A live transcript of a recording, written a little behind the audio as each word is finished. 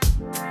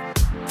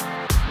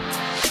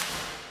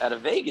at a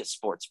Vegas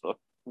sportsbook,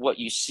 what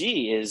you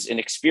see is an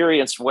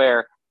experience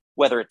where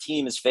whether a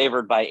team is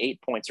favored by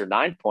 8 points or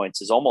 9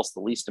 points is almost the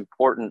least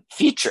important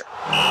feature.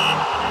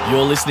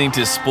 You're listening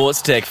to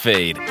Sports Tech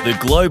Feed, the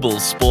global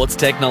sports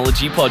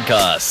technology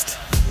podcast.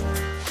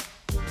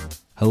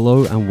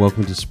 Hello and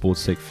welcome to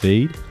Sports Tech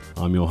Feed.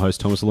 I'm your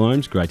host, Thomas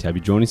Loams. Great to have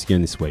you join us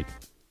again this week.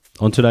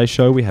 On today's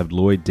show, we have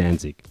Lloyd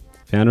Danzig,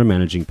 founder and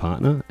managing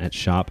partner at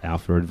Sharp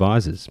Alpha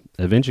Advisors,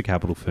 a venture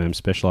capital firm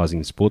specializing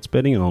in sports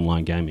betting and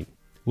online gaming.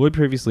 Lloyd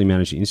previously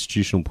managed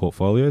institutional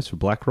portfolios for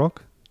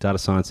BlackRock, data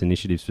science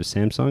initiatives for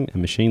Samsung,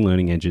 and machine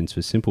learning engines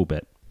for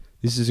Simplebet.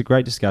 This is a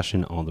great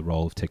discussion on the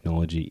role of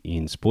technology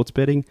in sports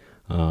betting,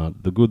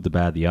 the good, the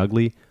bad, the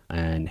ugly,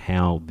 and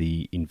how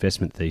the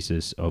investment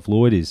thesis of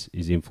Lloyd is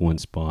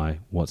influenced by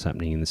what's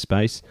happening in the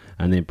space,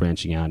 and then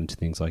branching out into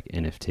things like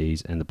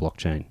NFTs and the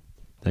blockchain.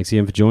 Thanks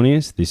again for joining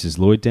us. This is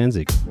Lloyd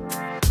Danzig.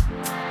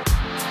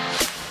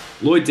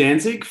 Lloyd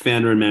Danzig,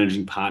 founder and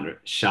managing partner at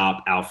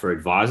Sharp Alpha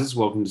Advisors.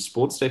 Welcome to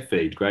Sports Tech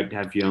Feed. Great to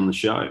have you on the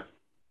show.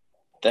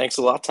 Thanks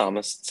a lot,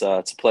 Thomas. It's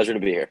a pleasure to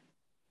be here.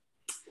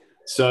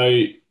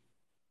 So,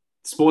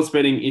 sports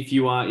betting, if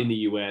you are in the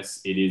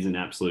US, it is an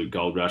absolute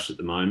gold rush at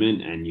the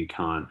moment, and you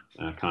can't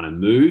kind of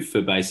move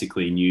for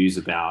basically news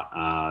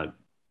about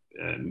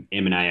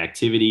M&A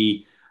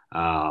activity,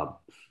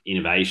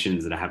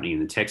 innovations that are happening in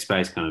the tech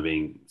space kind of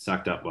being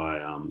sucked up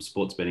by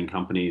sports betting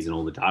companies and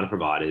all the data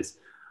providers.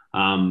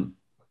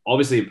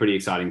 Obviously, a pretty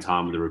exciting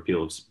time with the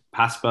repeal of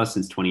PASPA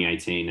since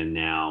 2018, and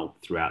now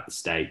throughout the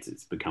states,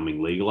 it's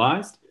becoming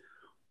legalized.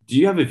 Do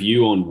you have a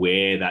view on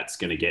where that's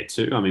going to get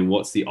to? I mean,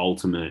 what's the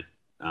ultimate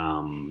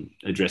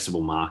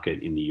addressable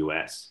market in the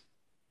US?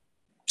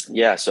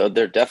 Yeah, so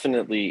there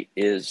definitely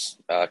is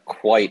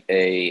quite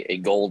a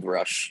gold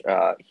rush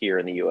here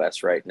in the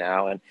US right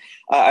now. And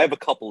I have a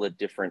couple of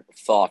different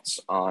thoughts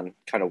on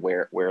kind of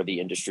where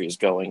the industry is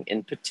going,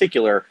 in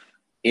particular,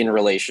 in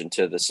relation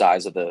to the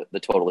size of the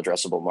total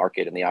addressable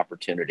market and the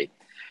opportunity.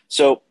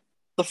 So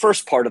the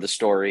first part of the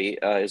story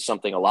is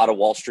something a lot of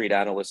Wall Street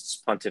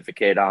analysts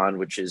pontificate on,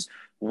 which is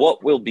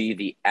what will be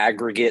the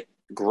aggregate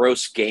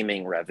gross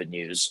gaming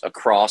revenues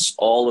across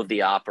all of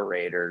the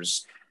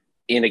operators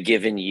in a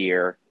given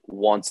year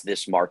once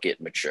this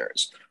market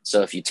matures.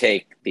 So if you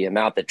take the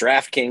amount that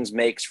DraftKings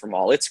makes from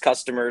all its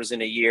customers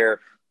in a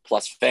year,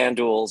 plus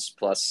FanDuel's,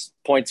 plus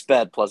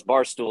PointsBet, plus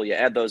Barstool, you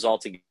add those all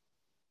together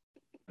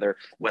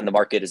when the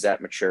market is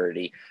at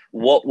maturity,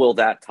 what will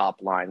that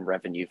top line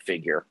revenue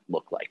figure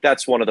look like?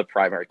 That's one of the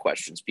primary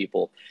questions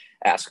people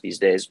ask these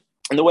days.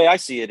 And the way I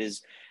see it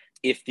is,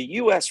 if the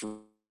US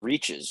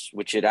reaches,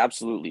 which it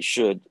absolutely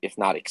should, if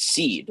not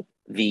exceed,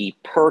 the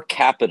per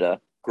capita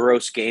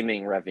gross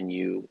gaming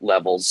revenue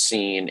levels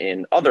seen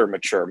in other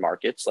mature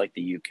markets like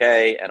the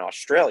UK and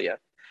Australia,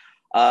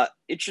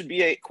 it should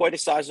be quite a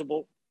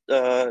sizable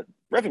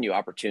revenue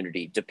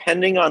opportunity,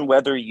 depending on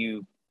whether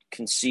you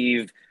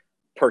conceive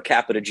per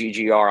capita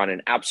GGR on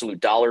an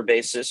absolute dollar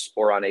basis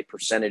or on a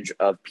percentage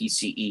of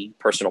PCE,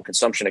 personal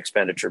consumption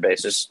expenditure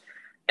basis,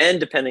 and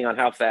depending on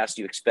how fast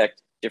you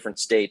expect different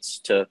states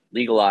to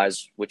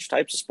legalize which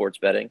types of sports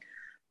betting.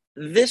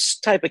 This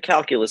type of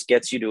calculus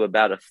gets you to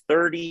about a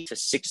 $30 to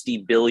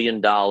 $60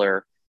 billion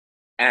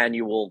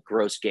annual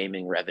gross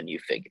gaming revenue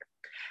figure.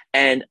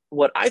 And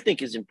what I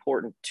think is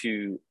important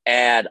to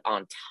add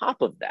on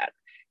top of that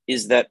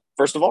is that,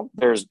 first of all,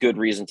 there's good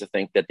reason to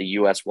think that the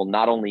US will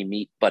not only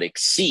meet but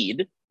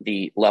exceed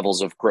the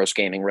levels of gross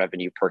gaming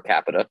revenue per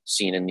capita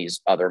seen in these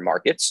other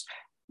markets.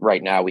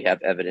 Right now, we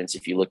have evidence,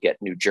 if you look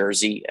at New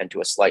Jersey and to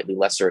a slightly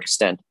lesser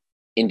extent,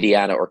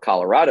 Indiana or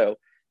Colorado,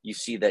 you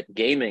see that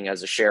gaming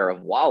as a share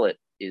of wallet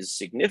is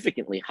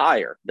significantly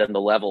higher than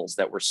the levels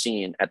that we're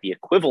seeing at the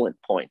equivalent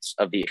points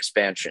of the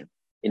expansion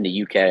in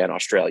the UK and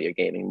Australia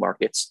gaming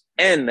markets,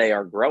 and they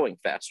are growing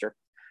faster.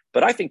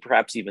 But I think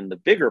perhaps even the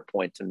bigger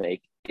point to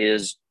make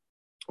is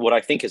what I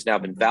think has now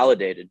been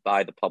validated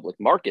by the public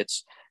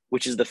markets,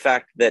 which is the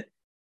fact that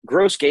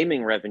gross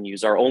gaming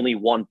revenues are only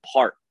one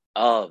part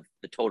of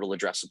the total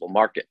addressable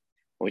market.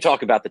 When we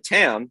talk about the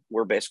TAM,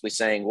 we're basically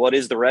saying, what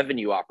is the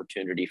revenue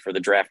opportunity for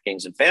the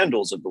DraftKings and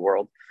FanDuels of the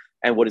world?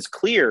 And what is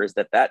clear is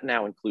that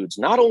now includes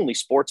not only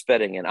sports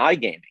betting and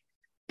iGaming,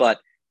 but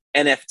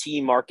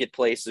NFT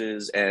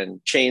marketplaces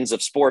and chains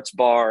of sports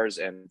bars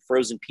and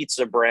frozen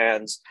pizza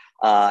brands,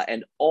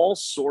 and all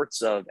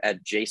sorts of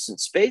adjacent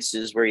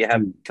spaces where you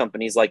have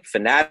companies like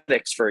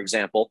Fanatics, for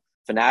example.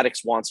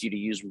 Fanatics wants you to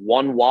use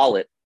one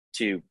wallet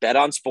to bet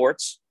on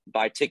sports,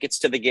 buy tickets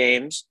to the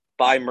games,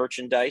 buy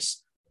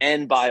merchandise,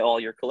 and buy all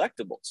your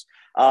collectibles.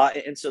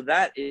 And so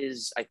that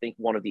is, I think,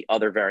 one of the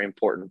other very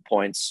important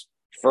points.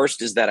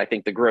 First is that I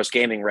think the gross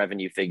gaming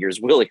revenue figures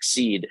will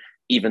exceed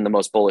even the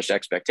most bullish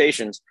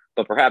expectations,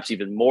 but perhaps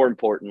even more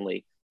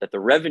importantly, that the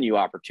revenue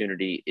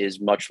opportunity is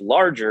much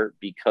larger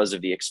because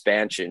of the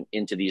expansion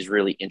into these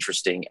really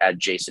interesting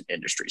adjacent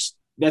industries.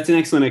 That's an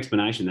excellent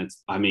explanation.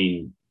 As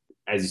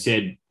you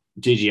said,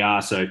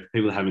 GGR, so for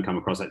people that haven't come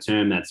across that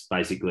term, that's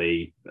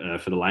basically,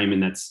 for the layman,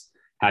 that's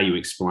how you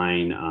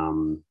explain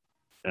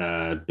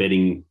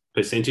betting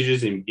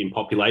percentages in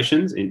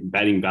populations, in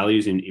batting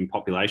values in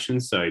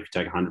populations. So if you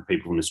take 100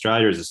 people in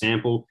Australia as a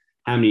sample,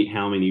 how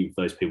many of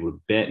those people would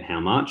bet and how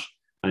much?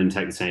 And then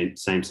take the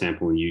same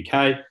sample in the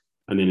UK.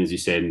 And then, as you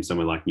said, in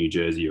somewhere like New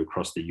Jersey or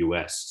across the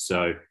US.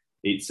 So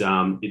it's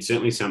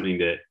certainly something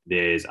that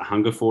there's a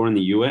hunger for in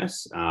the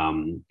US.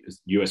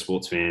 US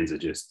sports fans are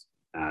just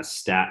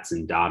stats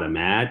and data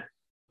mad.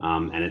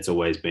 And it's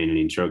always been an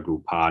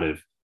integral part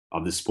of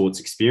the sports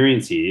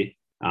experience here.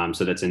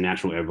 So that's a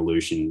natural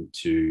evolution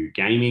to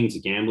gaming, to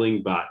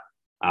gambling, but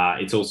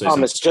it's also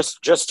Thomas.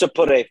 Just to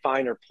put a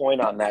finer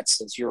point on that,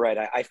 since you're right,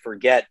 I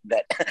forget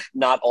that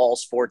not all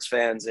sports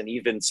fans and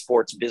even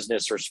sports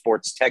business or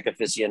sports tech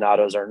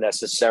aficionados are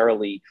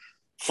necessarily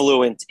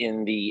fluent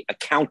in the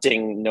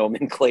accounting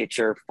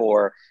nomenclature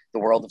for the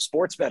world of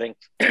sports betting.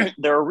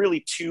 There are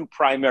really two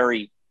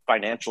primary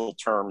financial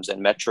terms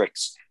and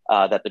metrics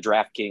that the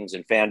DraftKings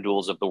and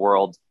FanDuels of the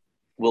world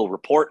will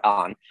report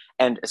on,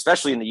 and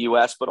especially in the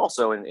US, but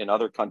also in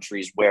other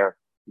countries where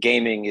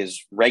gaming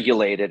is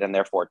regulated and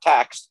therefore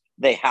taxed,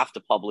 they have to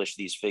publish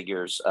these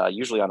figures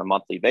usually on a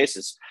monthly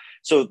basis.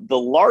 So the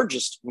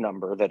largest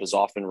number that is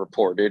often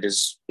reported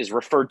is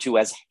referred to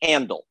as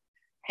handle.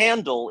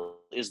 Handle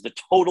is the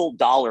total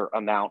dollar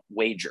amount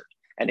wagered,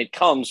 and it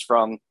comes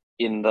from,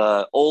 in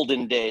the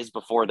olden days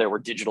before there were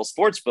digital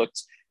sports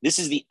books, this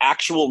is the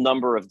actual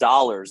number of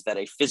dollars that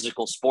a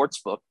physical sports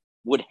book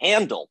would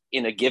handle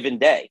in a given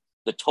day.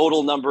 The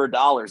total number of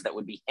dollars that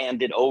would be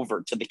handed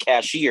over to the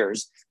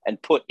cashiers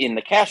and put in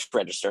the cash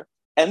register.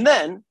 And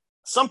then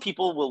some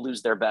people will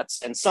lose their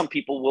bets and some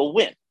people will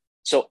win.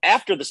 So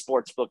after the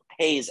sportsbook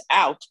pays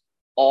out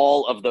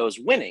all of those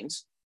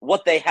winnings,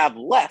 what they have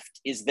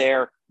left is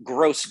their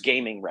gross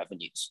gaming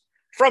revenues.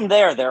 From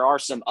there, there are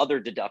some other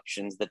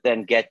deductions that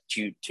then get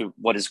you to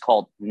what is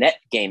called net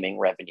gaming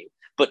revenue.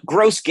 But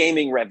gross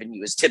gaming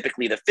revenue is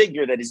typically the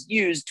figure that is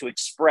used to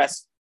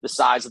express the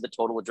size of the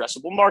total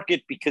addressable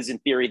market, because in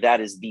theory,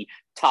 that is the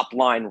top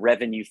line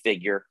revenue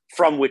figure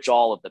from which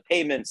all of the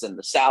payments and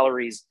the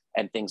salaries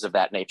and things of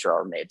that nature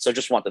are made. So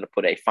just wanted to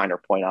put a finer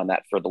point on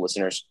that for the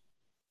listeners.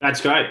 That's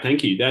great.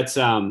 Thank you. That's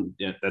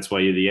that's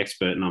why you're the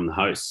expert and I'm the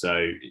host.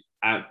 So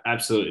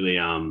absolutely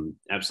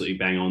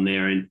bang on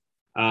there. And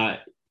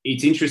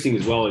it's interesting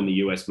as well in the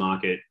US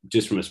market,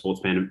 just from a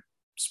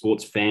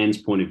sports fans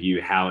point of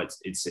view, how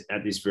it's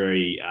at this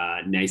very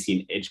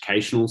nascent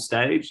educational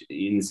stage,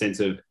 in the sense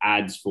of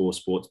ads for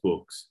sports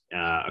books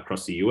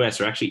across the US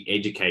are actually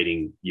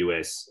educating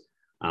US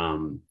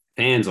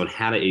fans on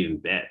how to even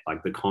bet,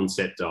 like the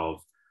concept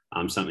of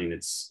something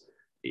that's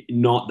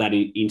not that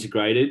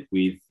integrated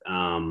with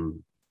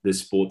the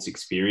sports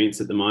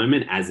experience at the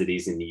moment, as it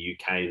is in the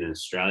UK and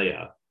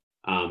Australia.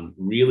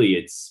 Really,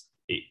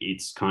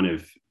 it's kind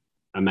of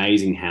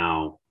amazing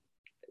how,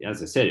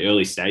 as I said,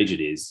 early stage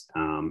it is.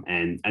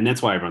 And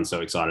that's why everyone's so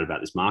excited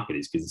about this market,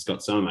 is because it's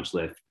got so much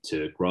left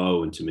to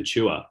grow and to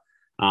mature.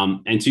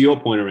 And to your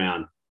point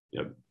around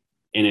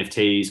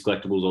NFTs,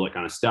 collectibles, all that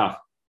kind of stuff,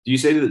 do you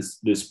see that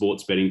the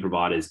sports betting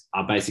providers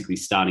are basically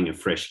starting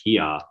afresh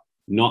here,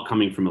 not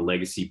coming from a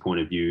legacy point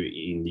of view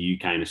in the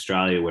UK and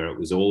Australia, where it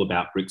was all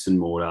about bricks and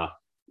mortar?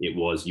 It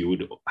was, you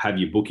would have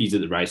your bookies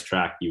at the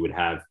racetrack, you would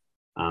have,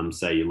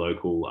 say, your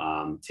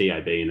local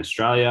TAB in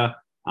Australia,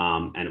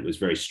 and it was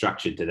very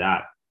structured to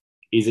that.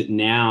 Is it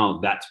now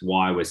that's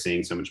why we're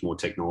seeing so much more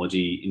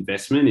technology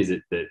investment? Is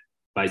it that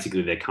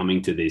basically they're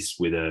coming to this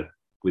with a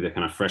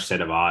kind of fresh set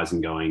of eyes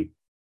and going,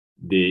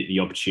 the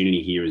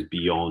opportunity here is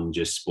beyond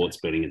just sports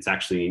betting. It's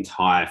actually an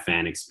entire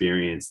fan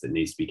experience that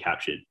needs to be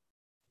captured?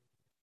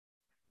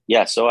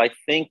 Yeah, so I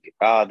think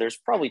there's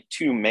probably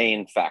two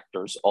main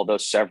factors, although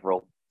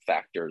several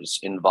factors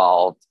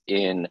involved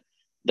in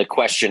the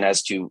question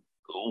as to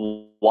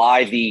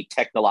why the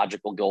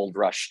technological gold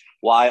rush,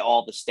 why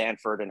all the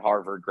Stanford and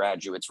Harvard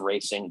graduates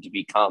racing to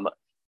become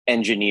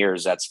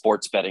engineers at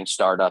sports betting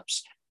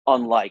startups,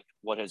 unlike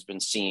what has been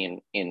seen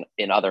in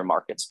other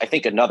markets. I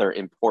think another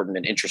important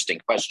and interesting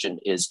question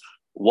is,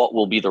 what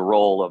will be the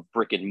role of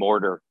brick and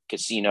mortar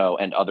casino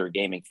and other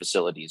gaming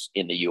facilities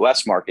in the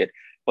US market?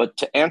 But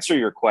to answer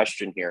your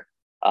question here,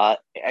 I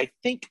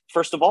think,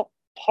 first of all,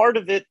 part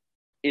of it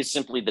is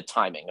simply the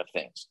timing of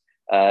things.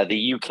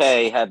 The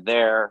UK had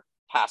their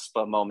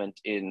PASPA moment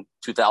in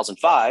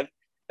 2005,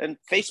 and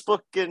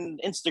Facebook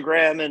and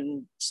Instagram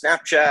and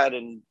Snapchat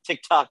and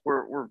TikTok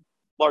were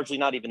largely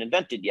not even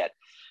invented yet.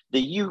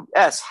 The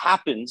US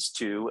happens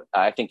to,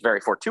 I think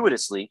very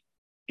fortuitously,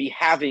 be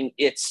having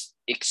its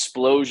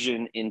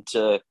explosion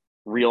into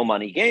real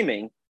money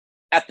gaming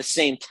at the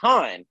same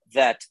time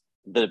that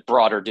the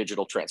broader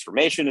digital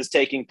transformation is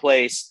taking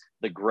place,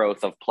 the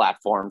growth of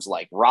platforms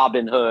like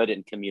Robinhood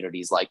and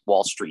communities like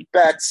Wall Street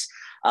Bets,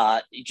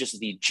 just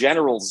the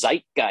general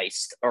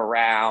zeitgeist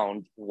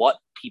around what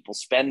people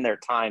spend their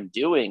time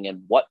doing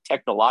and what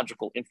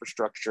technological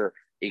infrastructure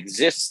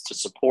exists to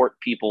support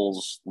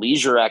people's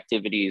leisure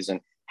activities and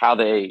how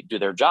they do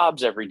their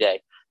jobs every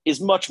day is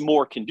much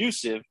more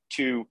conducive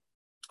to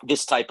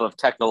this type of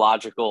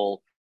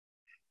technological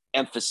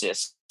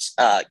emphasis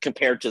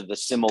compared to the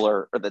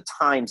similar or the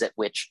times at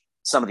which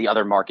some of the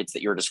other markets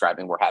that you're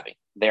describing were having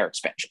their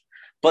expansion.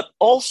 But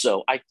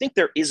also, I think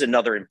there is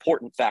another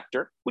important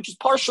factor, which is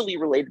partially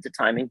related to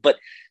timing, but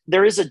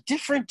there is a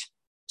different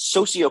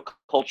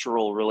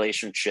sociocultural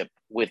relationship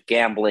with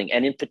gambling,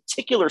 and in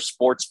particular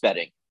sports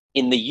betting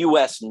in the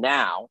US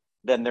now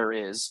than there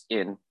is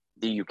in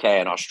the UK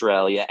and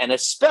Australia, and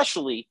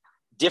especially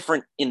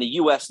different in the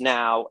US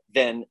now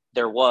than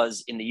there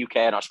was in the UK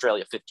and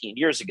Australia 15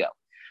 years ago.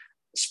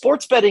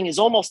 Sports betting is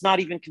almost not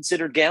even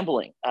considered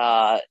gambling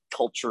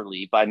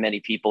culturally by many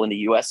people in the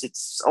US.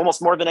 It's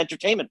almost more of an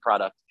entertainment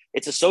product.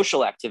 It's a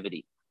social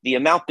activity. The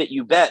amount that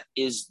you bet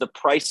is the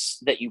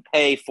price that you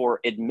pay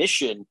for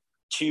admission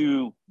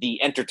to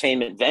the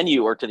entertainment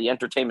venue or to the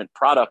entertainment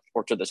product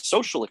or to the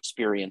social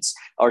experience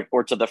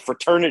or to the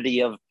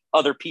fraternity of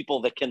other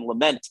people that can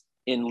lament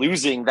in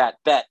losing that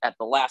bet at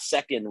the last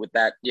second with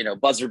that,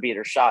 buzzer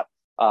beater shot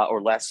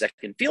or last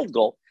second field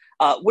goal.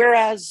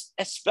 Whereas,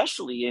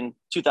 especially in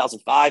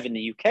 2005 in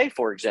the UK,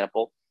 for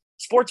example,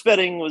 sports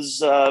betting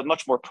was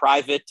much more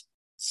private,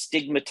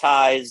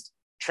 stigmatized,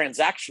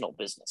 transactional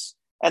business.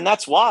 And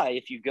that's why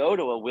if you go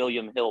to a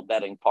William Hill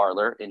betting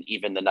parlor in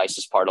even the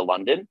nicest part of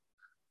London,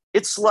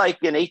 it's like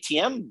an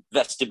ATM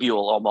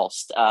vestibule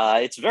almost.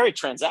 It's very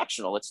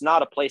transactional. It's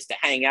not a place to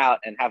hang out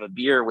and have a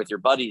beer with your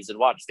buddies and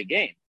watch the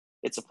game.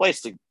 It's a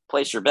place to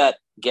place your bet,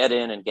 get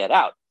in and get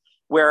out.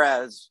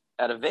 Whereas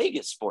at a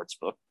Vegas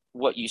sportsbook,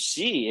 what you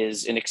see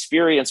is an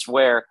experience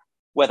where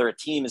whether a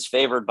team is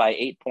favored by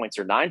 8 points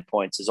or 9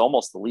 points is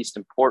almost the least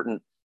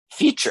important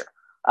feature.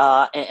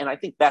 And I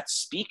think that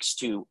speaks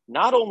to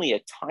not only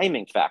a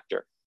timing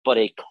factor, but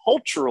a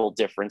cultural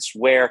difference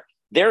where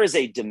there is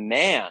a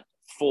demand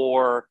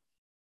for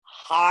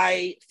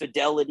high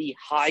fidelity,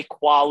 high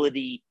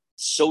quality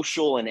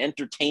social and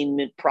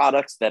entertainment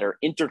products that are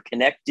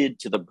interconnected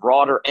to the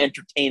broader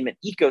entertainment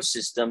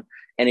ecosystem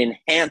and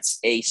enhance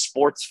a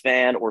sports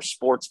fan or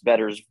sports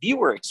bettor's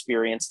viewer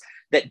experience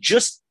that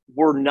just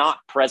were not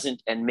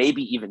present and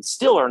maybe even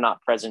still are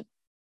not present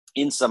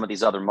in some of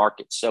these other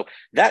markets. So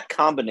that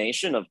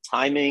combination of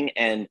timing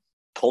and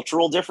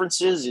cultural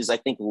differences is, I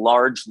think,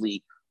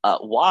 largely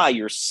why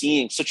you're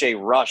seeing such a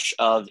rush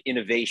of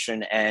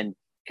innovation and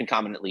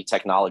concomitantly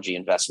technology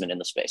investment in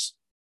the space.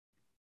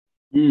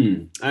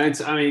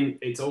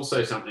 It's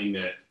also something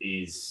that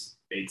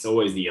it's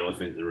always the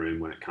elephant in the room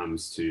when it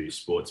comes to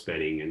sports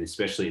betting, and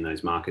especially in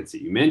those markets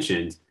that you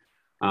mentioned,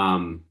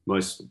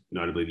 most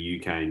notably the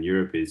UK and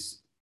Europe, is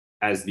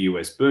as the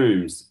US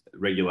booms,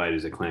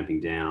 regulators are clamping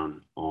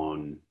down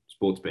on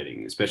sports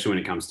betting, especially when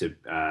it comes to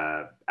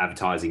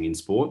advertising in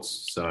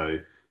sports. So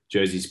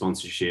jersey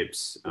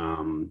sponsorships,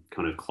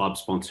 kind of club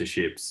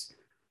sponsorships,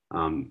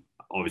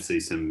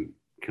 obviously some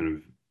kind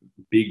of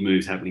big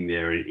moves happening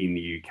there in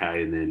the UK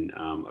and then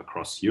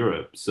across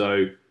Europe.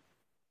 So,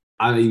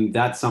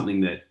 that's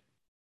something that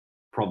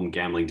problem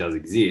gambling does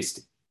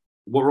exist.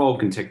 What role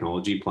can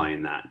technology play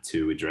in that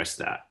to address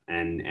that?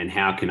 And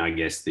how can, I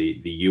guess,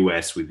 the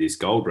US with this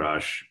gold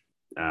rush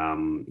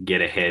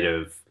get ahead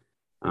of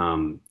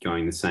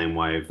going the same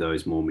way of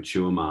those more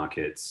mature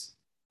markets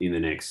in the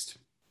next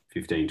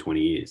 15, 20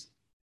 years?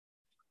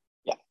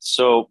 Yeah.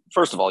 So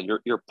first of all,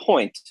 your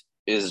point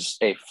is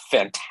a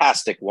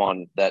fantastic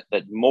one that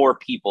more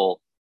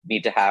people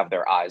need to have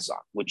their eyes on,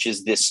 which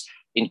is this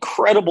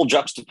incredible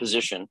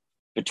juxtaposition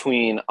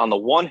between, on the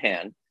one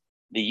hand,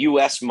 the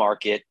US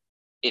market.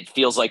 It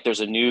feels like there's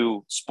a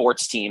new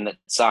sports team that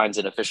signs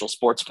an official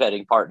sports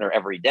betting partner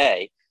every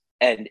day.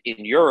 And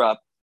in Europe,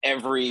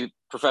 every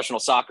professional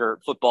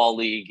soccer football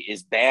league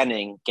is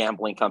banning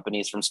gambling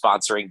companies from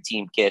sponsoring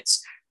team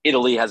kits.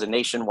 Italy has a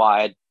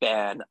nationwide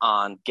ban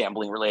on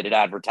gambling related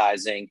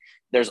advertising.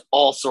 There's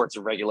all sorts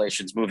of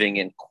regulations moving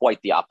in quite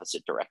the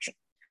opposite direction.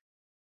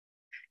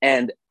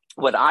 And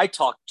when I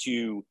talk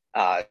to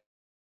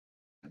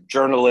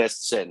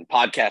journalists and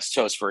podcast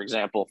hosts, for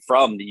example,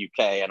 from the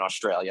UK and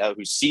Australia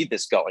who see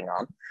this going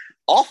on,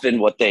 often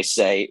what they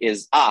say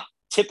is,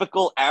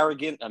 typical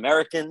arrogant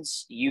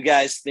Americans, you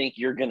guys think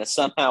you're going to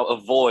somehow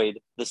avoid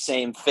the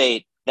same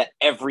fate that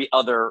every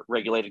other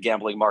regulated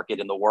gambling market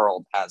in the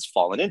world has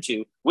fallen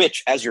into,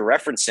 which, as you're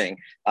referencing,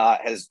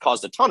 has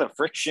caused a ton of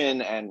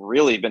friction and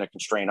really been a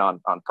constraint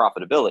on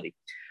profitability.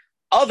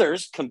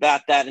 Others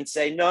combat that and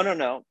say,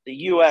 no. The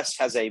US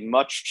has a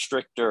much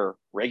stricter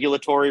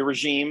regulatory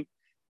regime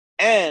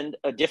and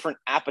a different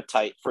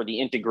appetite for the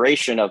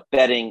integration of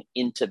betting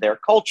into their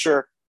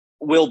culture.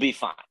 Will be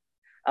fine.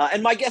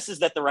 And my guess is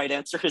that the right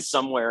answer is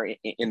somewhere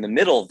in the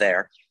middle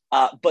there.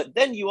 But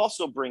then you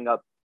also bring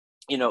up,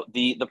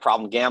 the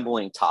problem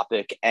gambling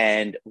topic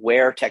and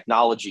where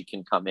technology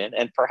can come in.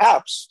 And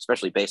perhaps,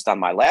 especially based on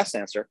my last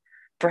answer,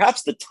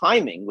 perhaps the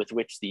timing with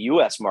which the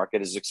US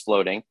market is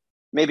exploding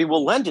maybe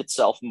will lend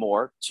itself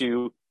more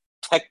to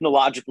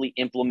technologically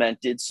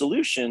implemented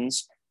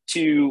solutions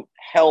to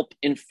help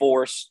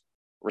enforce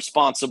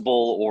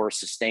responsible or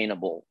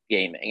sustainable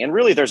gaming. And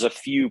really, there's a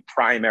few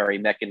primary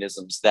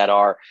mechanisms that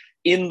are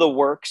in the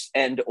works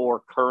and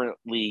or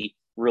currently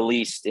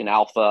released in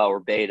alpha or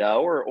beta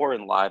or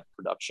in live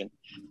production.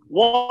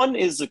 One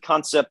is the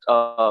concept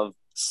of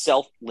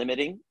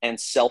self-limiting and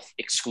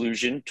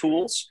self-exclusion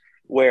tools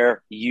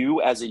where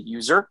you as a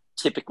user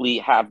typically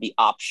have the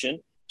option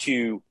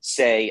to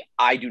say,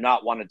 I do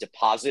not want to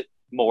deposit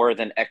more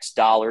than X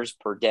dollars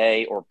per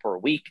day or per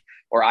week,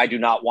 or I do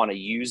not want to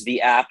use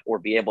the app or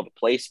be able to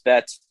place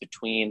bets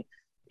between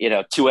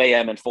 2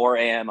 a.m. and 4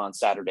 a.m. on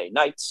Saturday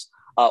nights,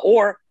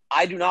 or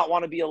I do not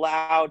want to be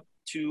allowed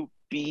to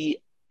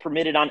be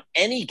permitted on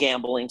any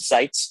gambling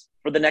sites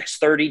for the next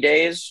 30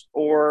 days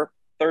or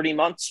 30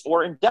 months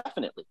or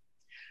indefinitely.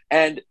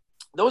 And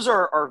those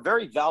are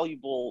very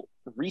valuable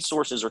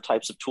resources or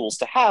types of tools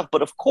to have.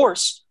 But of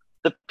course,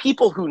 the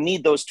people who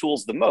need those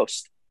tools the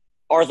most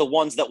are the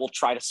ones that will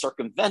try to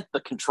circumvent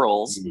the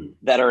controls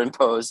that are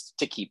imposed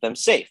to keep them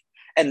safe.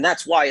 And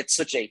that's why it's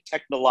such a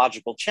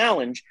technological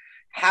challenge.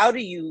 How do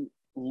you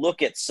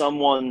look at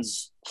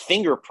someone's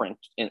fingerprint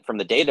from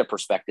the data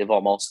perspective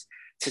almost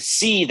to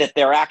see that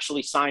they're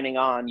actually signing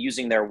on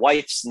using their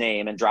wife's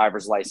name and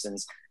driver's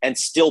license and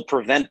still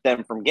prevent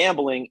them from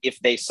gambling if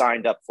they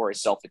signed up for a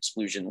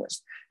self-exclusion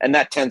list? And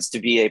that tends to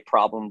be a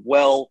problem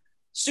well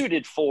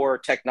suited for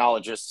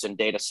technologists and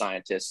data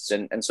scientists.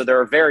 And so there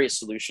are various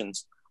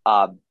solutions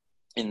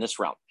in this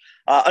realm.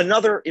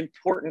 Another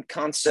important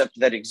concept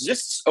that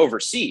exists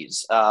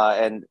overseas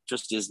and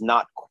just is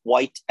not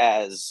quite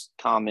as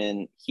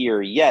common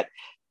here yet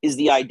is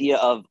the idea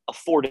of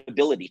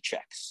affordability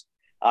checks.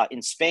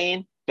 In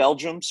Spain,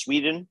 Belgium,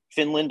 Sweden,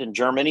 Finland, and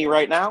Germany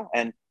right now,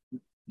 and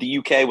the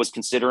UK was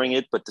considering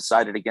it but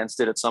decided against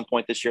it at some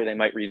point this year. They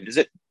might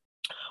revisit.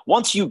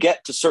 Once you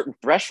get to certain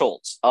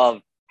thresholds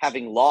of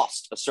having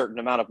lost a certain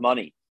amount of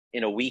money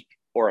in a week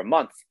or a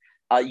month,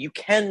 you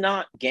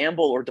cannot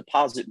gamble or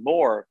deposit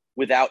more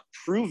without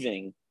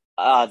proving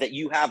that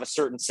you have a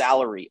certain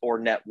salary or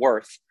net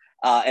worth.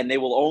 And they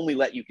will only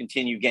let you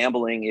continue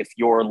gambling if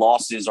your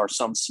losses are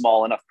some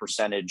small enough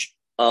percentage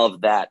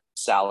of that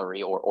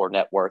salary or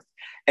net worth.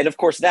 And of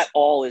course, that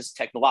all is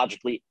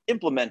technologically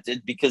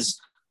implemented, because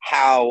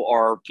how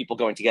are people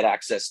going to get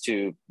access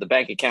to the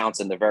bank accounts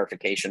and the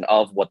verification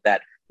of what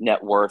that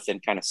net worth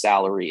and kind of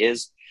salary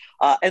is?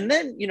 And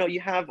then, you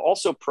have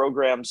also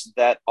programs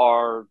that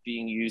are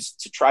being used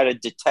to try to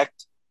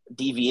detect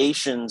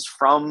deviations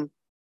from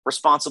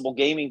responsible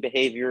gaming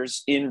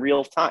behaviors in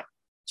real time.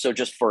 So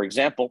just for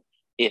example,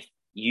 if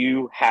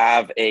you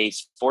have a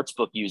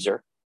sportsbook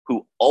user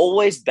who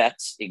always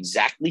bets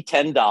exactly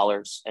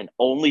 $10 and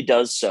only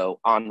does so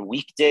on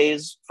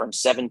weekdays from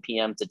 7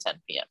 p.m. to 10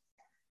 p.m.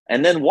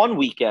 And then one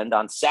weekend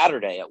on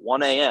Saturday at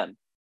 1 a.m.,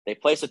 they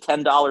place a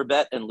 $10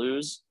 bet and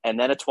lose, and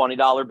then a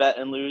 $20 bet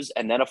and lose,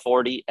 and then a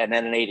 $40, and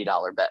then an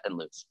 $80 bet and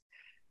lose.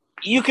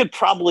 You could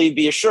probably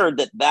be assured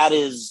that that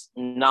is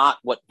not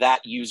what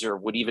that user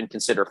would even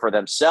consider for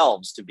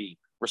themselves to be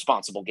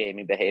responsible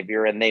gaming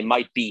behavior, and they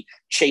might be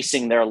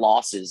chasing their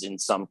losses in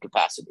some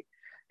capacity.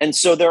 And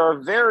so there are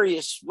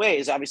various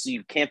ways. Obviously,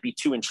 you can't be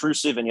too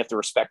intrusive and you have to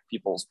respect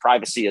people's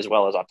privacy as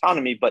well as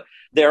autonomy, but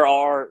there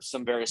are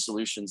some various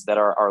solutions that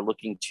are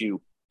looking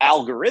to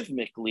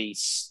algorithmically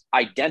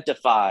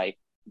identify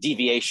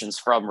deviations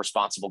from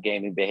responsible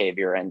gaming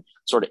behavior and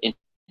sort of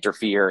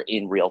interfere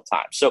in real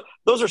time. So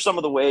those are some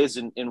of the ways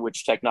in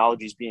which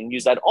technology is being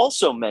used. I'd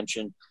also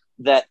mention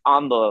that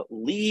on the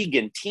league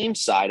and team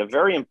side, a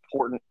very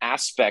important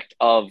aspect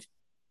of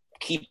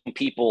keeping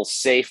people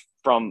safe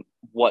from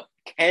what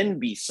can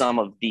be some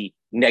of the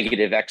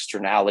negative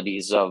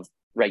externalities of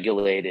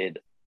regulated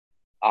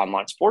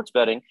online sports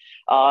betting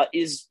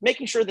is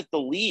making sure that the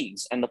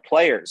leagues and the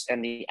players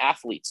and the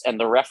athletes and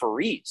the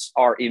referees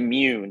are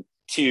immune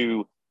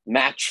to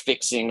match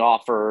fixing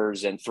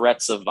offers and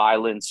threats of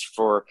violence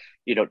for,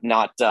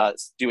 not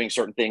doing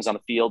certain things on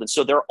the field. And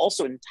so there are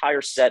also an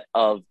entire set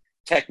of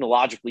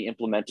technologically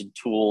implemented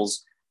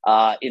tools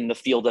in the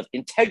field of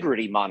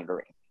integrity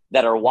monitoring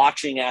that are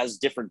watching as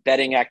different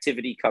betting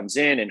activity comes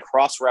in and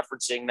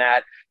cross-referencing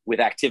that with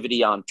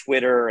activity on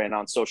Twitter and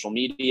on social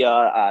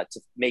media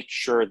to make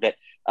sure that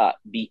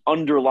the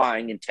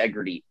underlying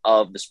integrity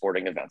of the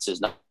sporting events is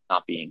not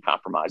being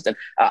compromised. And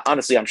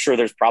honestly, I'm sure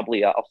there's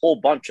probably a whole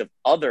bunch of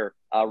other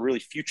really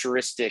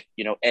futuristic,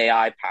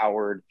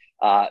 AI-powered,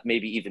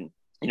 maybe even,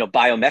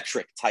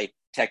 biometric type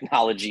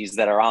technologies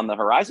that are on the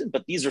horizon,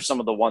 but these are some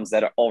of the ones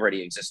that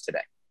already exist today.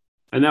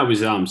 And that was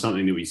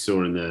something that we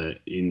saw in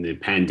the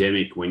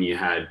pandemic when you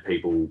had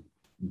people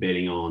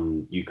betting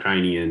on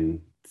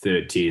Ukrainian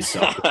third tier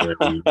soccer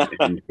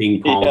and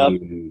ping pong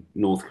in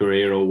North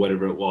Korea or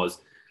whatever it was.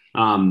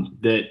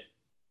 That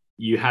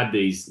you had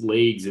these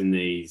leagues and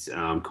these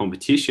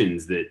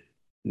competitions that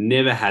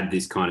never had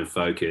this kind of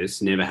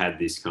focus, never had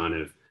this kind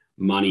of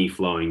money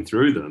flowing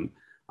through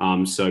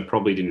them. So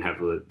probably didn't have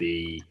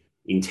the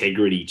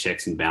integrity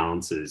checks and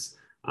balances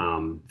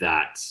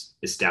that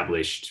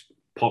established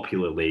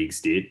popular leagues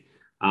did.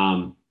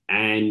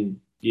 And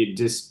you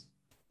just,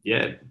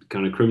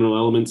 kind of criminal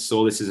elements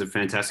saw this as a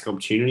fantastic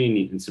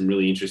opportunity and some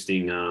really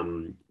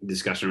interesting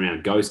discussion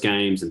around ghost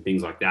games and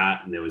things like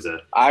that. And there was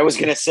I was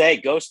going to say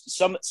ghost,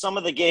 some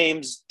of the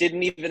games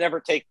didn't even ever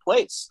take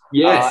place.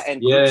 Yes.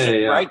 And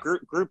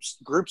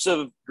groups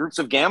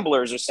of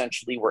gamblers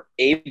essentially were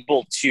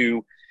able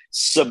to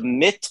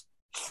submit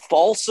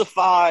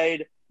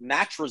falsified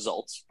match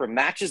results for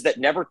matches that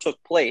never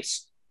took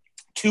place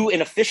to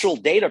an official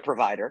data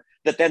provider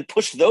that then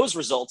pushed those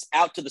results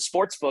out to the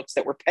sports books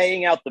that were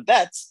paying out the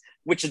bets,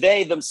 which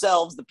they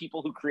themselves, the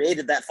people who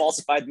created that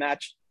falsified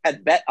match,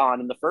 had bet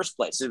on in the first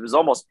place. It was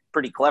almost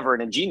pretty clever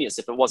and ingenious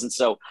if it wasn't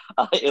so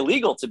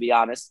illegal, to be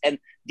honest. And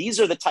these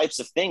are the types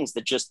of things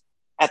that just,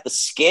 at the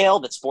scale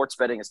that sports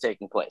betting is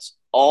taking place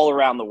all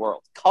around the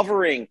world,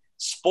 covering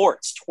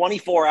sports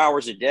 24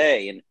 hours a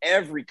day in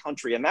every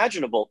country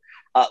imaginable,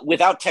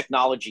 without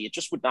technology, it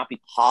just would not be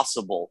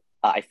possible,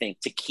 I think,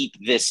 to keep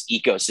this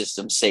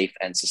ecosystem safe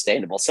and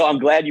sustainable. So I'm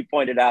glad you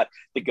pointed out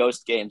the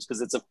ghost games,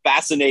 because it's a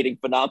fascinating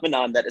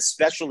phenomenon that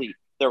especially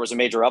there was a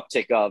major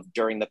uptick of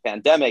during the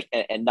pandemic,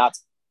 and not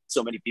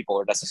so many people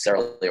are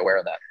necessarily aware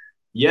of that.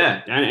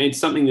 Yeah, and it's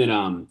something that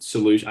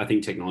I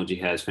think technology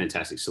has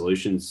fantastic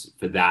solutions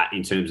for that,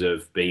 in terms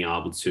of being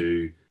able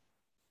to,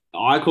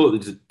 I call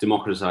it the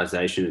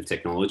democratization of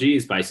technology,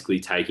 is basically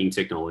taking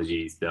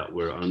technologies that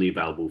were only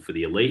available for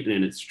the elite.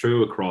 And it's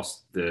true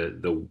across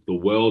the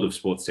world of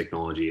sports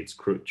technology. It's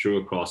true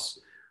across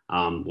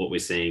what we're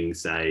seeing,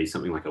 say,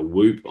 something like a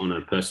Whoop on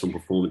a personal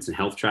performance and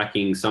health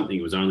tracking, something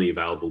that was only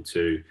available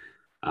to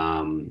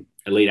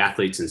elite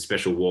athletes and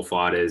special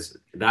warfighters,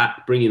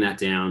 that bringing that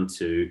down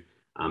to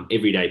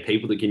everyday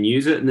people that can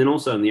use it. And then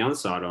also on the other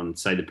side, on,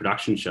 say, the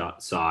production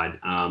side,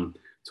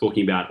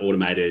 talking about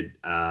automated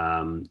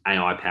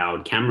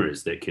AI-powered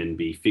cameras that can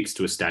be fixed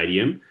to a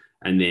stadium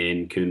and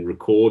then can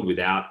record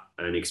without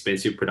an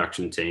expensive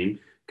production team,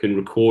 can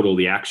record all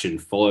the action,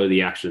 follow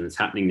the action that's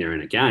happening there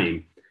in a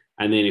game.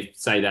 And then if,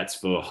 say, that's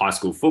for high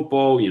school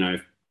football,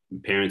 if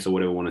parents or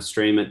whatever want to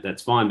stream it,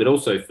 that's fine. But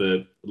also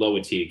for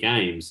lower tier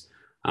games,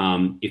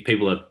 if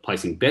people are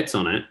placing bets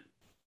on it,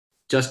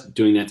 just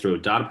doing that through a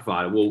data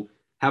provider, well,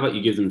 how about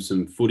you give them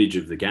some footage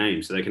of the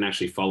game so they can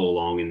actually follow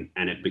along,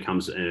 and it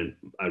becomes a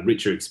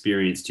richer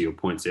experience, to your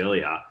points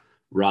earlier,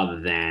 rather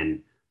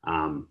than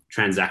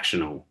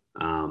transactional.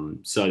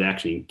 So they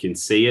actually can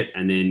see it,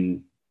 and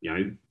then,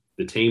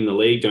 the team, the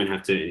league don't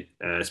have to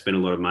spend a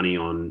lot of money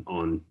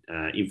on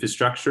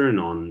infrastructure and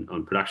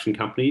on production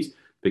companies,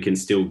 but can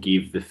still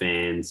give the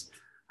fans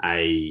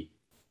a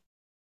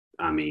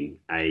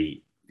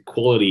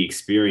quality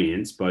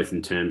experience, both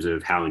in terms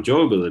of how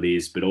enjoyable it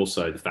is, but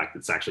also the fact that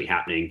it's actually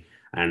happening.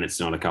 And it's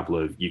not a couple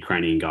of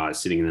Ukrainian guys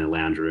sitting in their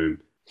lounge room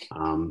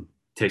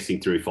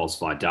texting through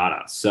falsified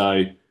data.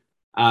 So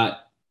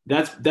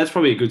that's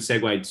probably a good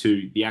segue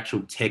to the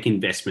actual tech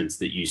investments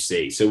that you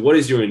see. So what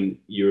is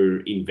your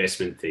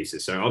investment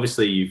thesis? So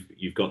obviously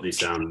you've got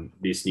this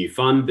this new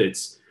fund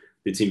that's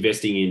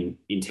investing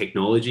in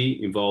technology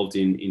involved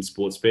in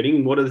sports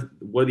betting. What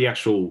are the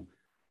actual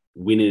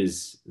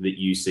winners that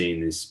you see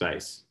in this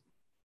space?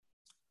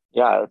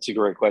 Yeah, that's a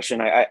great question.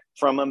 I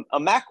from a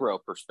macro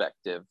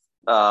perspective,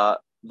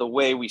 the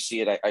way we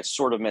see it, I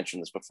sort of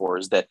mentioned this before,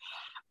 is that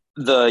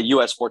the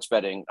U.S. sports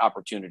betting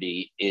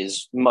opportunity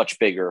is much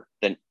bigger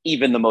than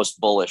even the most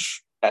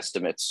bullish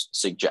estimates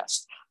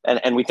suggest.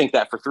 And we think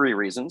that for three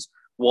reasons.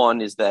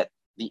 One is that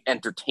the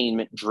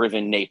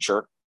entertainment-driven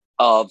nature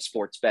of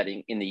sports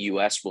betting in the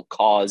U.S. will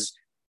cause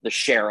the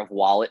share of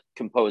wallet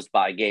composed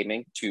by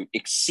gaming to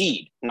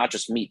exceed, not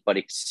just meet, but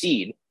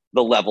exceed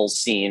the levels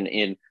seen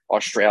in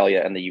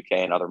Australia and the UK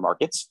and other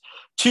markets.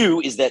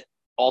 Two is that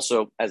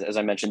also, as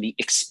I mentioned, the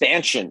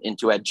expansion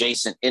into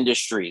adjacent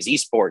industries,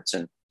 esports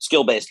and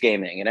skill-based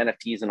gaming and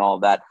NFTs and all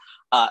of that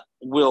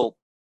will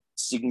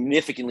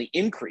significantly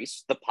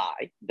increase the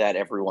pie that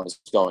everyone is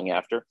going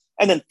after.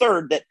 And then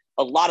third, that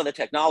a lot of the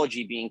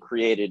technology being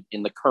created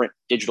in the current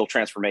digital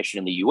transformation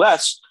in the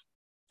US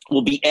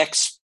will be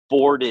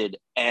exported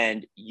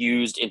and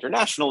used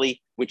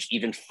internationally, which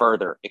even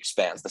further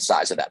expands the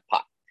size of that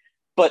pie.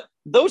 But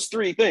those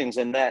three things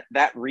and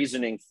that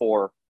reasoning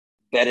for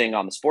betting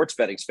on the sports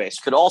betting space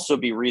could also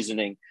be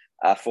reasoning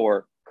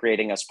for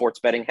creating a sports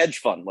betting hedge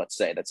fund, let's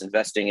say, that's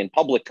investing in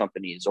public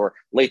companies or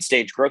late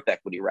stage growth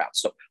equity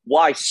routes. So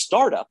why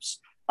startups?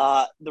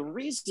 The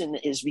reason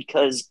is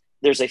because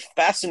there's a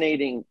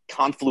fascinating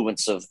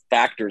confluence of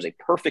factors, a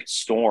perfect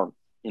storm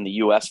in the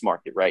US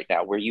market right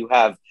now, where you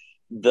have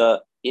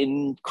the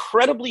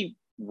incredibly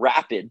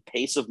rapid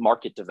pace of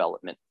market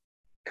development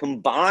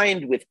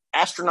combined with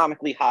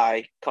astronomically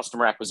high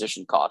customer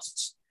acquisition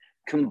costs,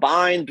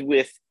 combined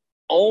with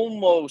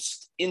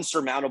almost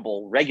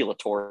insurmountable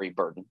regulatory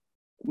burden,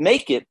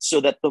 make it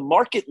so that the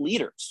market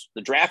leaders,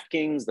 the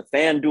DraftKings, the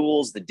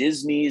FanDuels, the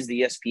Disneys,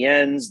 the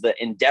ESPNs, the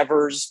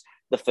Endeavors,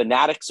 the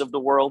Fanatics of the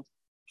world,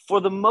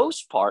 for the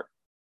most part,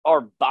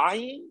 are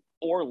buying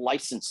or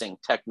licensing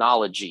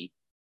technology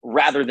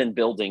rather than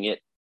building it,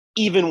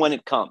 even when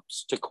it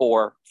comes to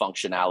core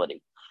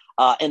functionality.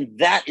 And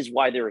that is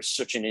why there is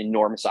such an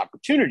enormous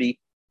opportunity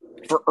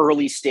for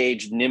early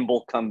stage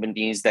nimble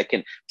companies that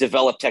can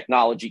develop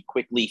technology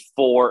quickly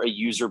for a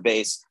user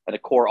base and a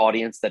core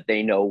audience that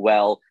they know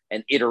well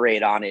and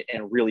iterate on it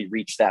and really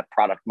reach that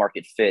product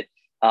market fit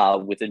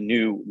with a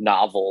new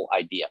novel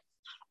idea.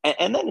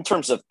 And then in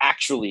terms of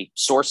actually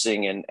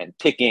sourcing and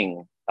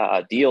picking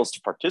deals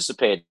to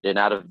participate in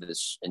out of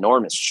this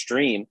enormous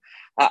stream.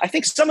 I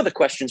think some of the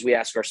questions we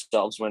ask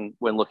ourselves when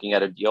looking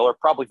at a deal are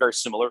probably very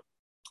similar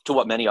to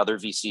what many other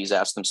VCs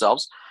ask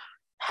themselves.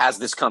 Has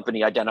this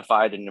company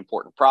identified an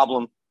important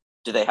problem?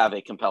 Do they have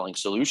a compelling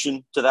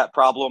solution to that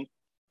problem?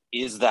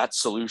 Is that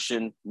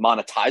solution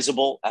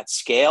monetizable at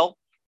scale?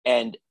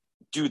 And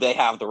do they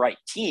have the right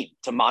team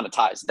to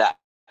monetize that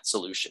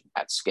solution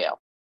at scale?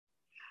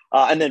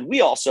 And then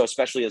we also,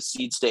 especially as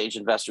seed stage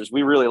investors,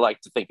 we really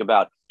like to think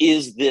about,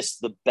 is this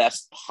the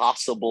best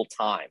possible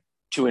time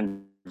to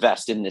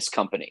invest in this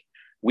company?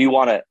 We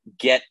want to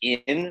get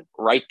in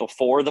right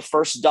before the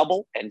first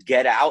double and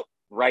get out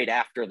right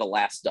after the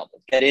last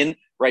double. Get in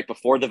right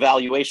before the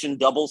valuation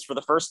doubles for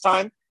the first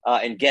time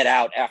and get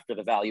out after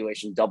the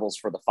valuation doubles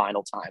for the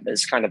final time.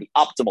 It's kind of the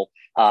optimal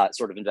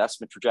sort of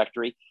investment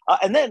trajectory.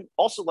 And then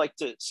also like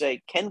to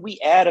say, can we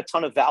add a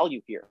ton of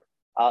value here?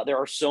 There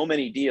are so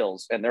many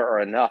deals, and there are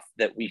enough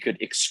that we could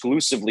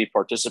exclusively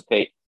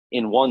participate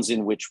in ones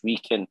in which we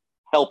can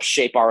help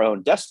shape our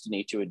own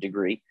destiny to a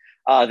degree,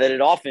 that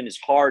it often is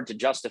hard to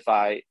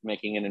justify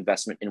making an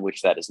investment in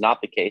which that is not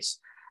the case.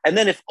 And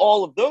then if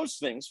all of those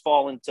things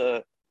fall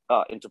into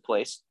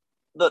place,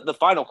 the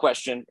final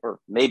question, or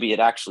maybe it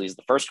actually is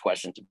the first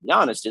question, to be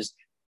honest, is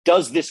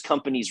does this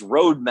company's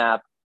roadmap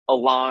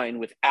align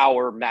with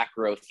our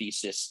macro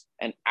thesis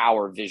and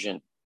our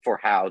vision for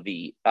how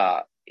the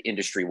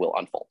industry will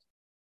unfold?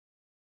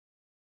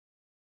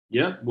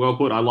 Yeah, well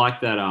put. I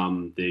like that.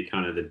 The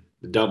kind of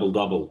the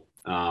double.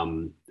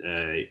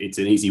 It's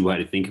an easy way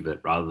to think of it,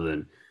 rather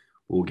than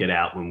we'll get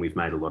out when we've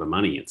made a lot of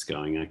money. It's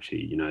going,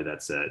 actually,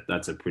 that's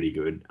a pretty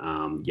good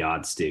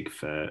yardstick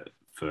for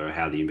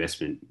how the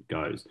investment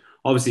goes.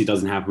 Obviously, it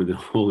doesn't happen with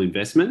all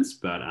investments,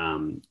 but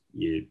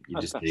you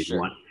just need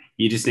sure. one.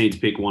 You just need to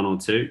pick one or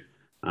two.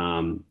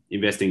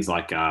 Investing's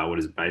like what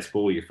is it,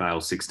 baseball? You fail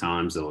 6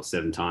 times or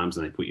 7 times,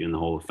 and they put you in the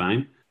Hall of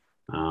Fame.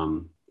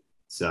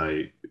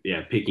 So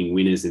yeah, picking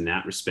winners in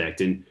that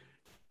respect. And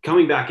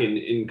coming back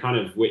in kind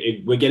of,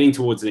 we're getting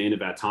towards the end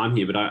of our time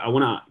here, but I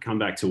want to come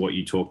back to what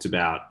you talked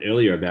about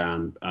earlier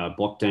about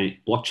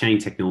blockchain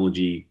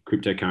technology,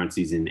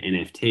 cryptocurrencies, and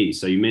NFTs.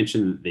 So you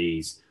mentioned that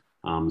these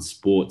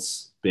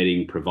sports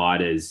betting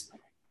providers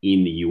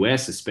in the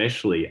US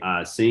especially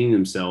are seeing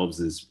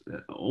themselves as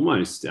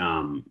almost,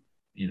 something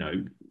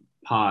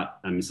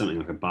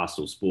like a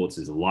Barstool Sports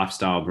is a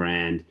lifestyle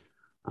brand.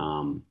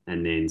 And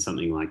then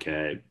something like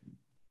a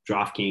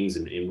DraftKings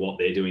and what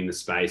they're doing in the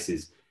space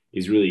is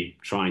really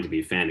trying to be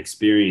a fan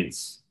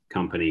experience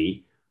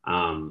company.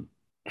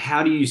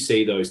 How do you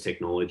see those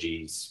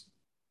technologies,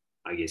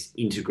 I guess,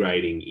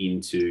 integrating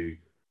into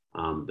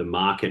the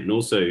market, and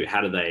also how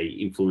do they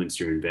influence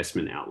your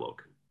investment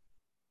outlook?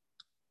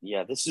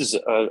 Yeah, this is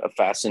a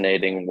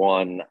fascinating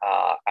one.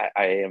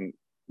 I am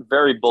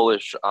very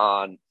bullish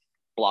on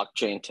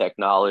blockchain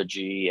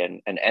technology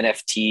and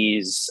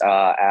NFTs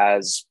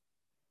as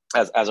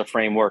a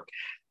framework.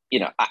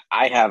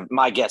 I have,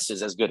 my guess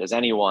is as good as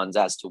anyone's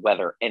as to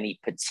whether any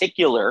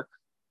particular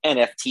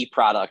NFT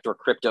product or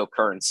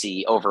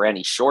cryptocurrency over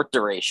any short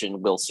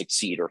duration will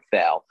succeed or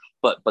fail.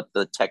 But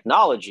the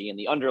technology and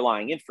the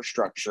underlying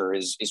infrastructure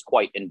is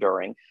quite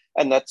enduring.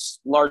 And that's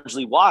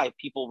largely why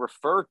people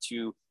refer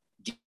to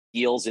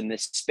deals in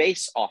this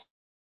space often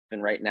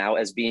right now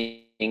as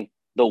being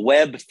the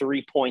Web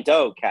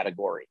 3.0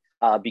 category,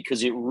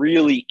 because it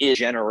really is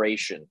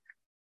generation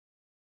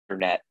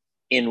internet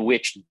in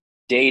which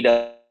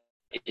data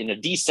in a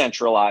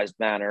decentralized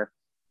manner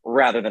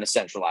rather than a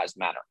centralized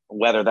manner,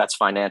 whether that's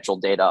financial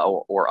data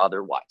or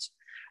otherwise.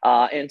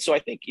 And so I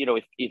think,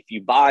 if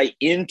you buy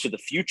into the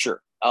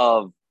future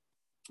of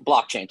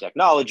blockchain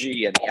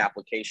technology and the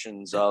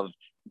applications of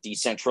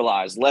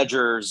decentralized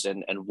ledgers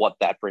and what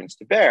that brings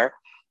to bear,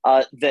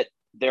 that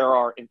there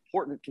are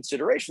important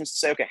considerations to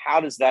say, okay, how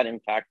does that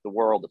impact the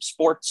world of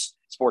sports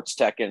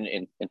tech, and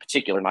in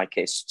particular, in my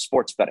case,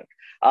 sports betting?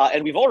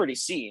 And we've already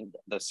seen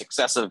the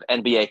success of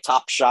NBA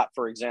Top Shot,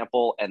 for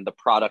example, and the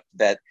product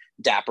that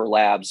Dapper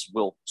Labs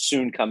will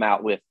soon come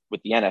out with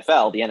the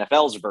NFL, the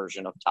NFL's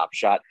version of Top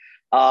Shot,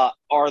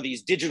 are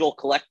these digital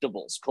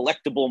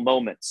collectible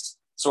moments,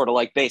 sort of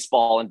like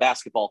baseball and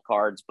basketball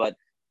cards, but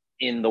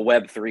in the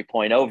Web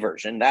 3.0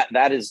 version.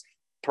 That is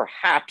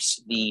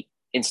perhaps the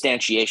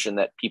instantiation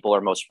that people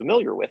are most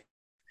familiar with.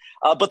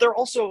 But there are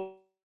also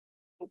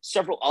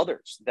several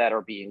others that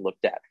are being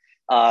looked at.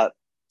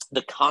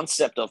 The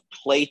concept of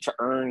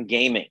play-to-earn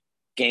gaming,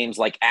 games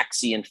like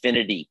Axie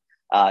Infinity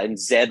and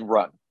Zed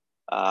Run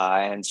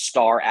and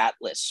Star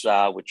Atlas,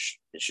 which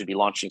should be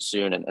launching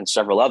soon, and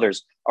several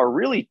others, are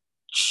really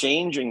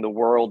changing the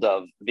world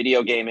of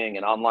video gaming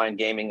and online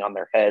gaming on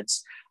their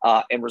heads,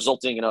 and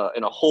resulting in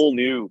a whole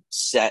new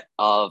set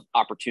of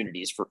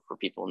opportunities for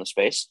people in the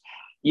space.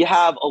 You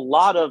have a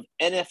lot of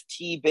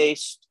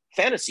NFT-based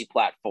fantasy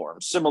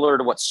platforms, similar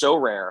to what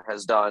SoRare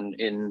has done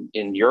in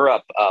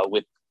Europe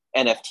with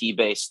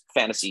NFT-based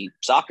fantasy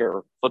soccer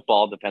or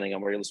football, depending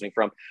on where you're listening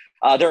from.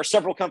 There are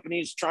several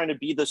companies trying to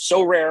be the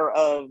SoRare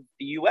of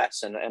the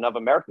US and of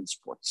American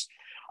sports.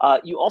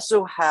 You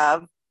also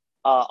have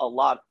a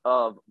lot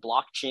of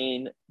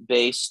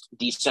blockchain-based,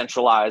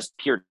 decentralized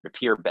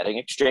peer-to-peer betting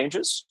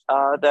exchanges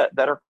that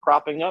are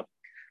cropping up.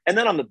 And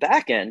then on the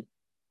back end,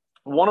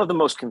 one of the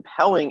most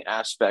compelling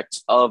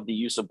aspects of the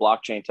use of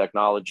blockchain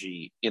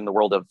technology in the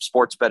world of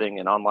sports betting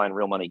and online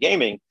real money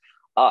gaming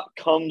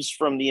comes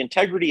from the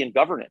integrity and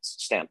governance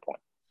standpoint.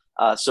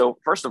 So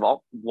first of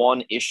all,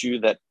 one issue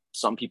that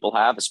some people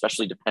have,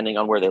 especially depending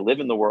on where they live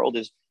in the world,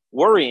 is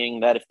worrying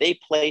that if they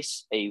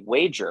place a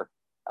wager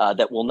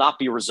that will not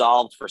be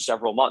resolved for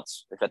several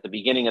months, if at the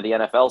beginning of the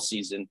NFL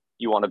season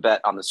you want to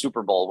bet on the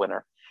Super Bowl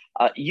winner,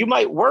 you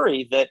might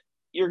worry that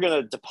you're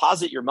going to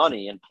deposit your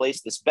money and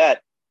place this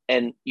bet,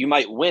 and you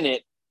might win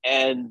it,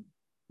 and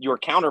your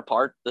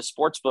counterpart, the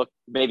sportsbook,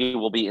 maybe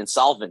will be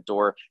insolvent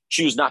or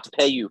choose not to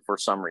pay you for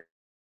some reason.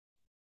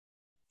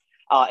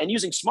 And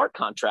using smart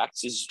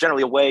contracts is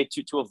generally a way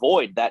to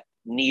avoid that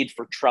need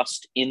for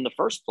trust in the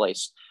first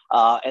place.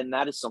 And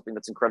that is something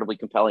that's incredibly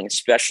compelling,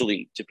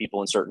 especially to people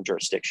in certain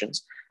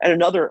jurisdictions. And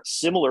another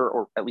similar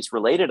or at least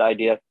related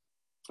idea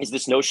is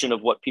this notion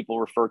of what people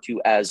refer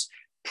to as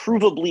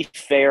provably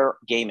fair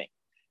gaming.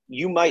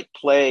 You might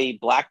play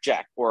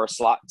blackjack or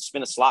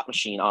spin a slot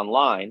machine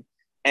online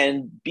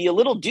and be a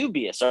little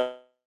dubious. Are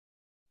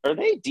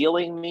they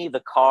dealing me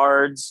the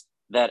cards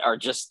that are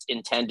just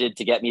intended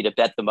to get me to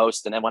bet the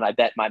most? And then when I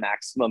bet my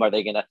maximum, are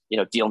they going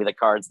to, deal me the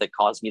cards that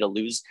cause me to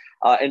lose?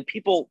 And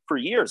people for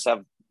years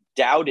have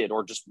doubted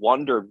or just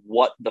wondered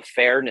what the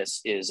fairness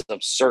is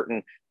of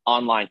certain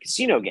online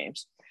casino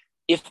games.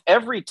 If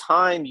every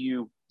time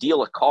you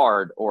deal a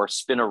card or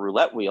spin a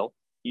roulette wheel,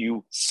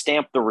 you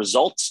stamp the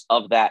results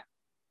of that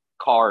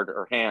card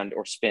or hand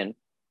or spin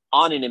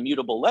on an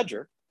immutable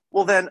ledger,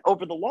 well, then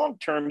over the long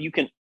term, you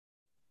can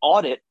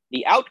audit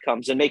the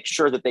outcomes and make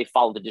sure that they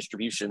follow the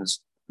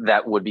distributions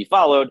that would be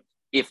followed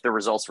if the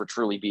results were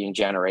truly being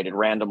generated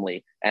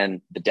randomly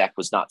and the deck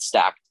was not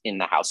stacked in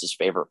the house's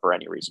favor for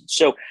any reason.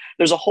 So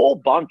there's a whole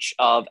bunch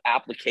of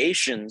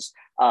applications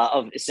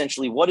of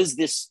essentially what is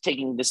this,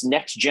 taking this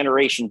next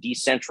generation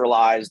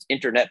decentralized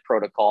internet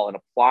protocol and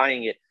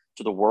applying it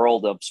to the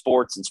world of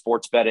sports and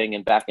sports betting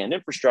and back-end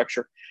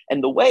infrastructure.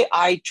 And the way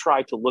I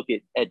try to look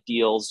at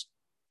deals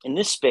in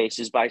this space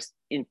is by,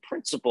 in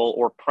principle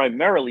or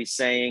primarily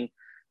saying,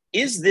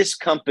 is this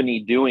company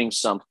doing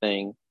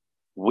something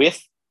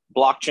with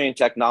blockchain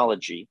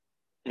technology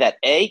that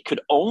A, could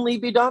only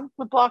be done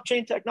with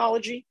blockchain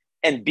technology,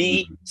 and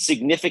B,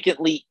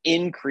 significantly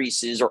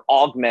increases or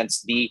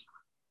augments the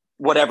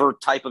whatever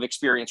type of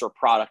experience or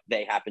product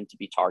they happen to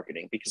be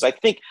targeting? Because I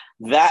think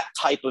that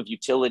type of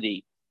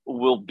utility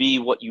will be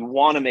what you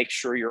want to make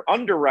sure you're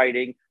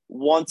underwriting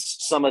once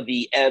some of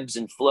the ebbs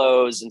and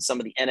flows and some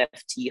of the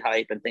NFT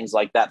hype and things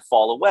like that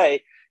fall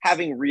away.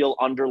 Having real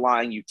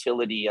underlying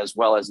utility as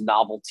well as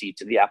novelty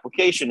to the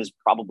application is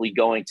probably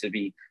going to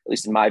be, at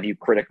least in my view,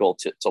 critical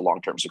to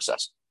long-term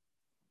success.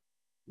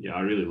 Yeah,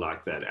 I really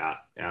like that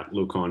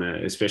outlook on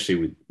it,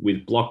 especially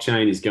with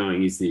blockchain is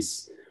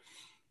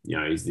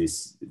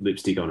this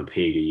lipstick on a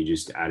pig? Are you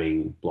just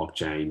adding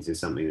blockchain to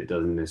something that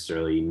doesn't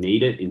necessarily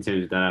need it in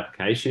terms of that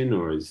application,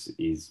 or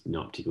is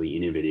not particularly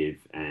innovative?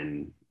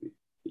 And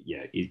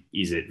yeah,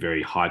 is it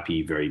very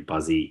hypey, very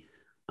buzzy,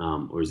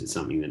 or is it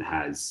something that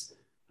has,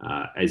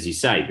 as you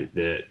say,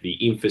 the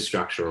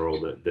infrastructure or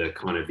the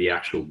kind of the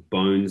actual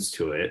bones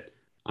to it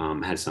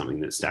has something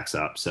that stacks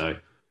up? So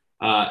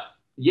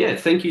yeah,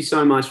 thank you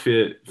so much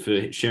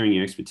for sharing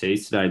your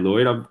expertise today,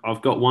 Lloyd.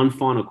 I've got one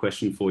final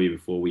question for you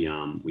before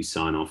we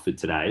sign off for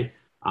today.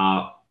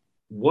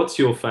 What's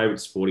your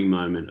favorite sporting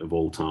moment of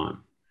all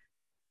time?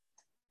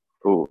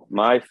 Ooh,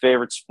 my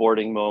favorite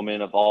sporting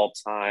moment of all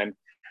time,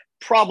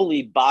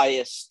 probably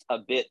biased a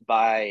bit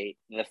by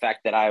the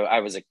fact that I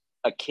was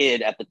a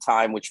kid at the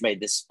time, which made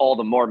this all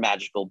the more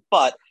magical.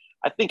 But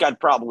I think I'd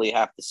probably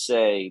have to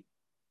say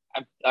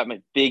I'm a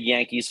big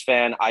Yankees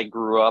fan. I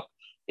grew up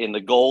in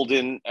the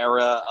golden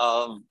era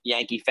of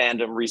Yankee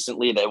fandom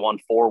recently. They won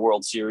 4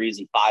 World Series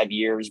in 5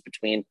 years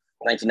between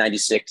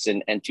 1996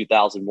 and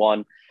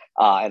 2001.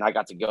 And I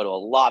got to go to a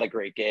lot of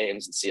great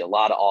games and see a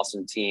lot of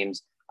awesome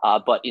teams.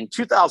 But in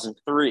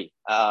 2003,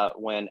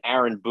 when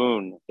Aaron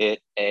Boone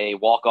hit a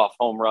walk-off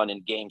home run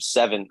in Game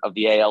 7 of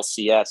the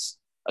ALCS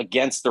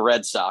against the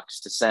Red Sox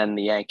to send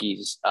the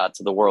Yankees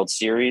to the World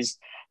Series,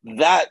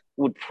 that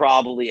would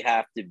probably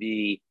have to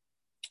be,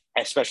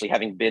 especially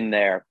having been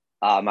there,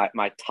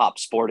 my top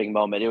sporting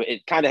moment.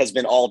 It kind of has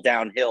been all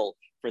downhill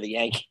for the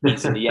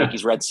Yankees and the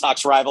Yankees-Red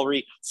Sox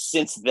rivalry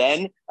since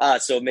then.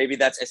 So maybe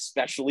that's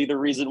especially the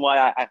reason why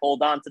I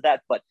hold on to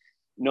that. But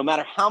no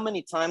matter how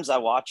many times I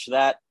watch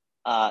that,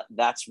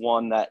 that's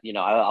one that,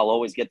 I'll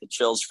always get the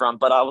chills from.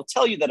 But I will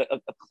tell you that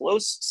a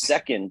close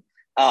second,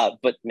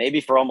 but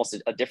maybe for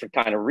almost a different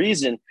kind of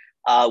reason,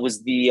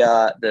 was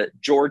the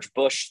George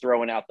Bush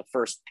throwing out the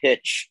first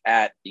pitch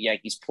at the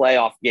Yankees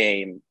playoff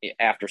game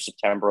after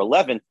September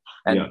 11th.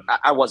 And yeah.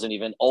 I wasn't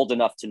even old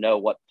enough to know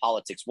what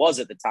politics was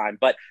at the time,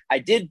 but I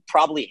did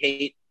probably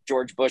hate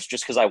George Bush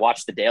just because I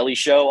watched The Daily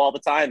Show all the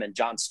time, and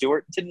Jon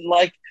Stewart didn't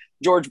like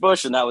George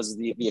Bush. And that was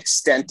the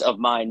extent of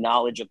my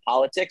knowledge of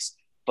politics.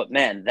 But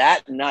man,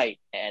 that night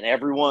and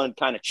everyone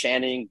kind of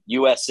chanting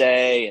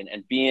USA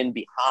and being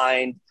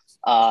behind,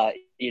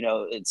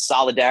 in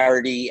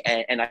solidarity.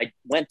 And I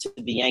went to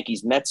the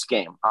Yankees Mets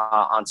game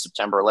on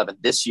September 11th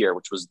this year,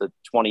 which was the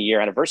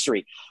 20-year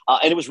anniversary.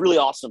 And it was really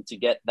awesome to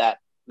get that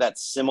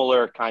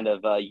similar kind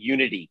of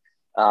unity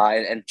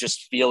and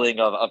just feeling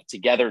of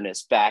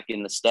togetherness back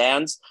in the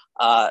stands.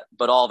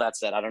 But all that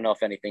said, I don't know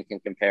if anything can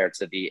compare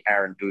to the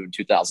Aaron Boone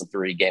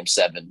 2003 Game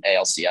 7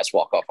 ALCS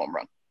walk-off home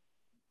run.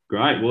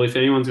 Great. Well, if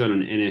anyone's got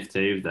an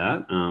NFT of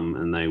that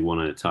and they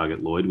want to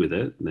target Lloyd with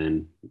it,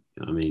 then,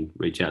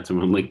 reach out to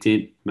him on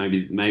LinkedIn.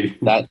 Maybe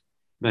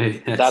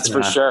that's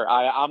for sure.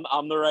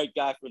 I'm the right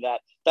guy for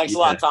that. Thanks a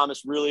lot,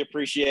 Thomas. Really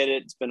appreciate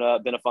it. It's been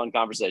a fun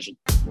conversation.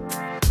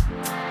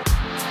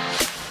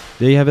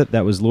 There you have it.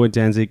 That was Lloyd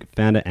Danzig,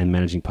 founder and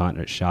managing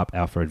partner at Sharp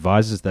Alpha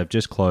Advisors. They've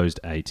just closed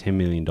a $10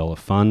 million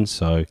fund,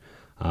 so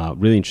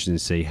really interesting to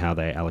see how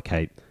they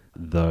allocate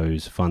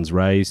those funds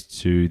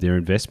raised to their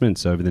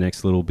investments over the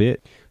next little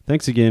bit.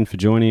 Thanks again for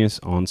joining us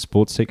on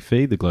Sports Tech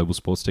Feed, the Global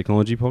Sports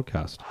Technology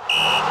Podcast.